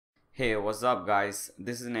Hey, what's up guys?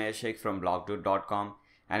 This is Noughat from blogdude.com,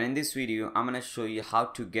 and in this video I'm gonna show you how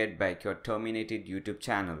to get back your terminated YouTube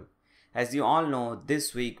channel. As you all know,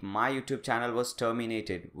 this week my YouTube channel was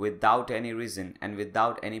terminated without any reason and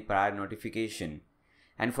without any prior notification.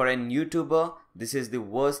 And for a YouTuber, this is the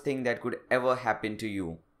worst thing that could ever happen to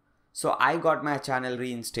you. So I got my channel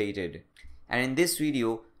reinstated, and in this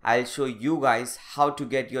video I'll show you guys how to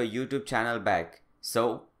get your YouTube channel back.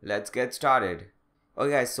 So let's get started.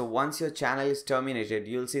 Okay guys, so once your channel is terminated,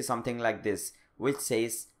 you'll see something like this, which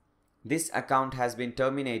says this account has been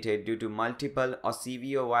terminated due to multiple or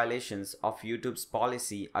severe violations of YouTube's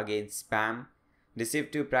policy against spam,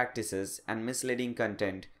 deceptive practices, and misleading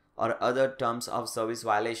content or other terms of service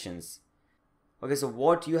violations. Okay, so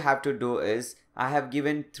what you have to do is, I have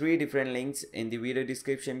given 3 different links in the video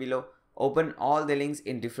description below. Open all the links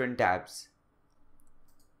in different tabs.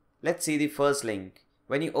 Let's see the first link.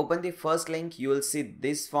 When you open the first link, you will see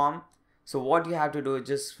this form. So what you have to do is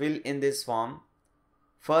just fill in this form.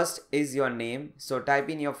 First is your name, so type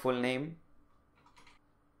in your full name.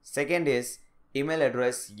 Second is email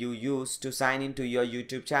address you use to sign into your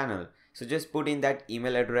YouTube channel. So just put in that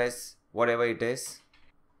email address, whatever it is.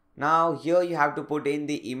 Now here you have to put in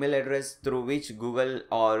the email address through which Google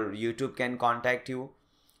or YouTube can contact you.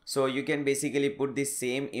 So you can basically put the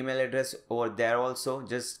same email address over there also.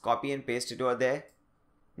 Just copy and paste it over there.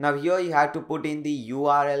 Now here you have to put in the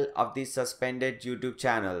URL of the suspended YouTube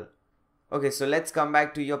channel. Okay, so let's come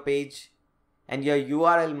back to your page, and your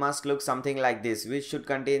URL must look something like this, which should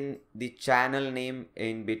contain the channel name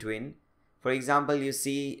in between. For example, you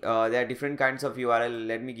see there are different kinds of URL.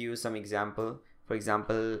 Let me give you some example. For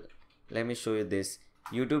example, let me show you this,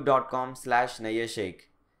 youtube.com/Noughat.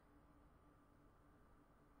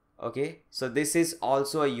 Okay, so this is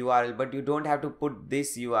also a URL, but you don't have to put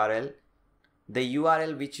this URL. The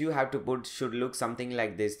URL which you have to put should look something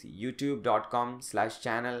like this,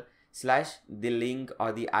 youtube.com/channel/ the link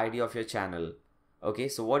or the ID of your channel. Okay,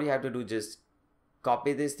 so what you have to do, just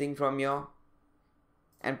copy this thing from here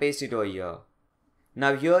and paste it over here.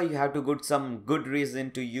 Now here you have to put some good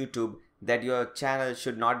reason to YouTube that your channel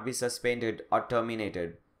should not be suspended or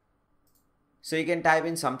terminated. So you can type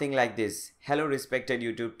in something like this: hello respected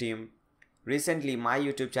YouTube team, recently my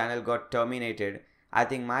YouTube channel got terminated. I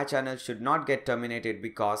think my channel should not get terminated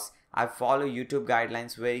because I follow YouTube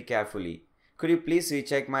guidelines very carefully. Could you please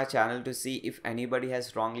recheck my channel to see if anybody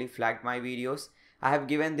has wrongly flagged my videos? I have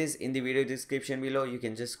given this in the video description below. You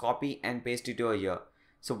can just copy and paste it over here.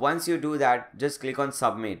 So once you do that, just click on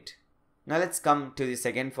submit. Now let's come to the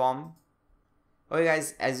second form. Okay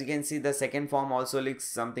guys, as you can see, the second form also looks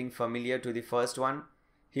something familiar to the first one.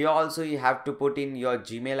 Here also you have to put in your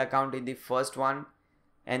Gmail account in the first one,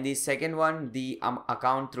 and the second one the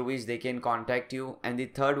account through which they can contact you, and the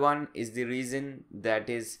third one is the reason,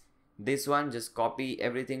 that is this one. Just copy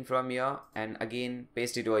everything from here and again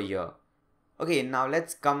paste it over here. Okay, now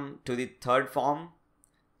let's come to the third form.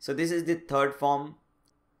 So this is the third form.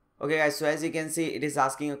 Okay guys, so as you can see, it is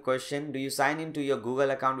asking a question: do you sign into your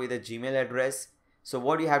Google account with a Gmail address? So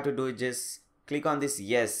what you have to do is just click on this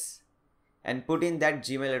yes and put in that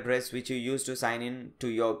Gmail address which you use to sign in to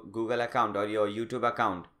your Google account or your YouTube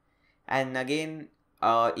account, and again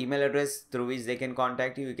email address through which they can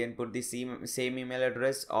contact you. You can put the same email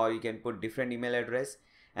address, or you can put different email address,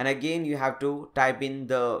 and again you have to type in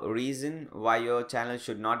the reason why your channel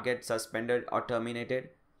should not get suspended or terminated,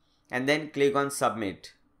 and then click on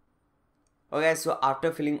submit. Okay, so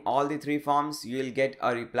after filling all the 3 forms, you will get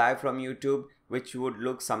a reply from YouTube which would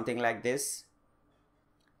look something like this.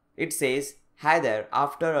 It says, hi there,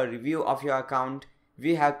 after a review of your account,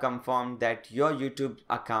 we have confirmed that your YouTube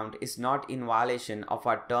account is not in violation of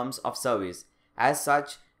our terms of service. As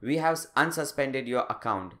such, we have unsuspended your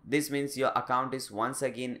account. This means your account is once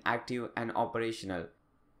again active and operational.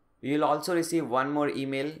 You will also receive one more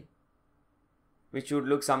email which would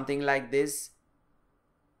look something like this,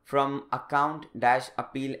 from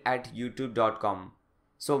account-appeal@youtube.com.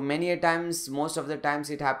 So many a times, most of the times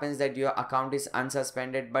it happens that your account is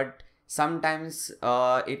unsuspended, but sometimes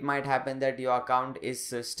it might happen that your account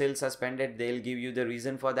is still suspended. They'll give you the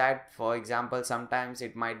reason for that. For example, sometimes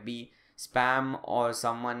it might be spam, or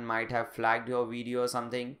someone might have flagged your video or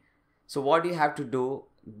something. So what you have to do,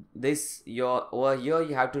 over here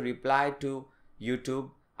you have to reply to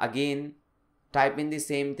YouTube again, type in the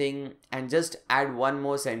same thing and just add one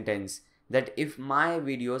more sentence, that if my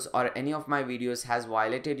videos or any of my videos has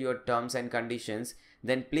violated your terms and conditions,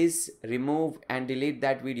 then please remove and delete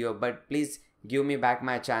that video, but please give me back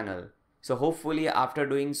my channel. So hopefully after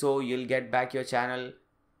doing so, you'll get back your channel.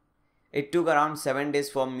 It took around 7 days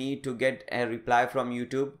for me to get a reply from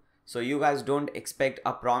YouTube. So you guys don't expect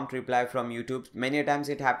a prompt reply from YouTube. Many times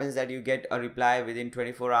it happens that you get a reply within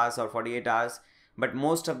 24 hours or 48 hours, but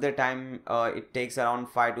most of the time it takes around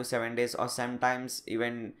 5 to 7 days, or sometimes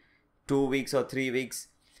even 2 weeks or 3 weeks.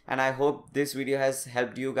 And I hope this video has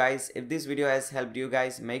helped you guys. If this video has helped you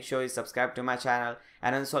guys, make sure you subscribe to my channel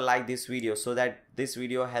and also like this video so that this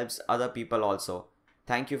video helps other people also.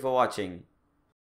 Thank you for watching.